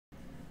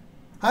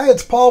Hi,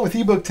 it's Paul with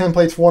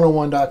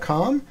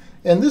ebooktemplates101.com.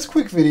 In this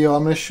quick video,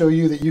 I'm going to show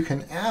you that you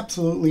can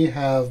absolutely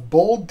have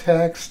bold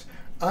text,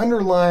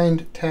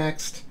 underlined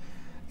text,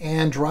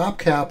 and drop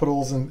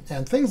capitals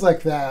and things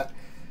like that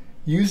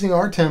using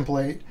our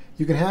template.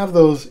 You can have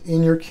those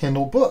in your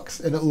Kindle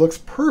books, and it looks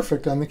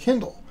perfect on the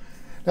Kindle.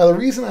 Now, the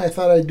reason I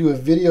thought I'd do a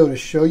video to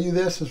show you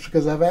this is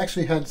because I've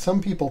actually had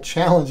some people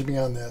challenge me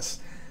on this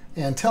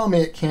and tell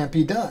me it can't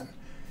be done.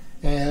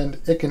 And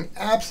it can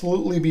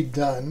absolutely be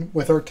done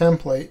with our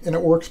template, and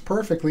it works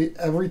perfectly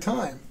every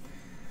time.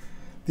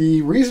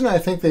 The reason I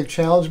think they've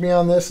challenged me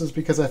on this is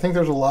because I think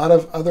there's a lot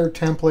of other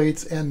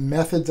templates and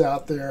methods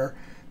out there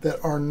that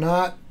are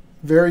not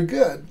very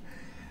good,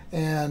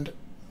 and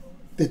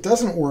it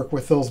doesn't work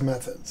with those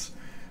methods.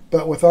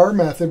 But with our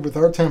method, with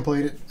our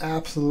template, it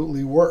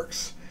absolutely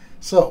works.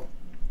 So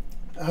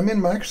I'm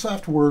in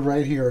Microsoft Word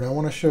right here, and I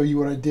want to show you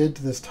what I did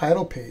to this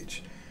title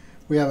page.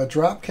 We have a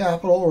drop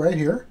capital right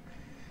here.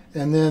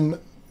 And then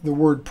the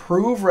word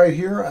prove right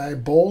here, I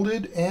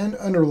bolded and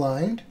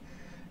underlined.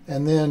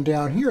 And then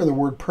down here, the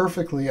word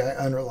perfectly, I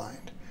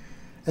underlined.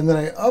 And then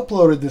I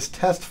uploaded this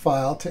test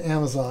file to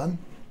Amazon.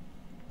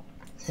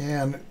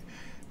 And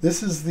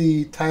this is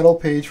the title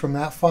page from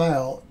that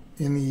file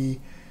in the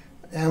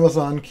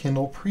Amazon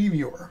Kindle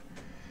Previewer.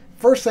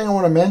 First thing I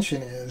want to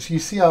mention is, you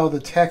see how the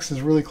text is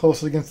really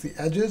close against the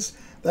edges?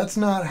 That's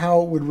not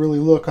how it would really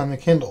look on the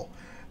Kindle.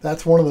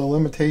 That's one of the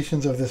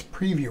limitations of this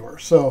previewer.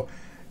 So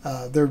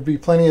there would be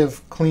plenty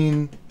of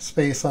clean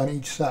space on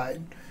each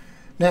side.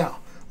 Now,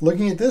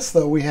 looking at this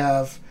though, we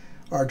have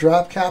our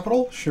drop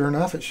capital. Sure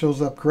enough, it shows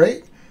up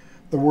great.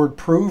 The word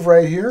prove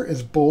right here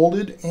is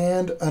bolded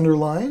and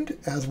underlined,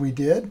 as we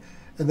did.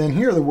 And then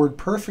here, the word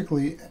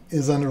perfectly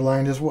is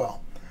underlined as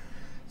well.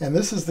 And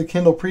this is the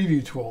Kindle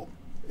Preview tool.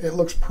 It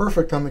looks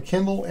perfect on the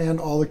Kindle and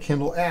all the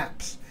Kindle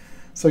apps.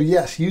 So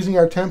yes, using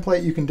our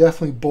template, you can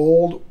definitely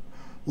bold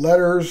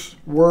letters,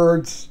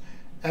 words,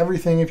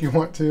 everything if you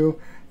want to.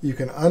 You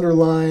can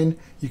underline,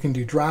 you can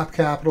do drop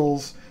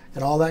capitals,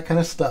 and all that kind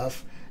of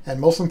stuff.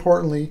 And most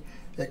importantly,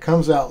 it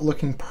comes out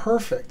looking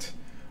perfect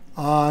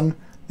on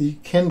the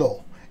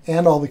Kindle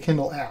and all the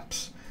Kindle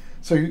apps.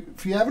 So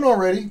if you haven't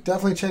already,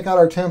 definitely check out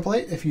our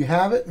template. If you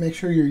have it, make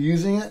sure you're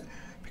using it,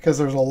 because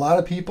there's a lot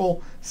of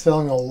people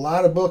selling a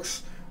lot of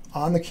books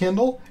on the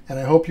Kindle, and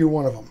I hope you're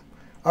one of them.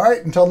 All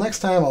right, until next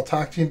time, I'll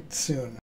talk to you soon.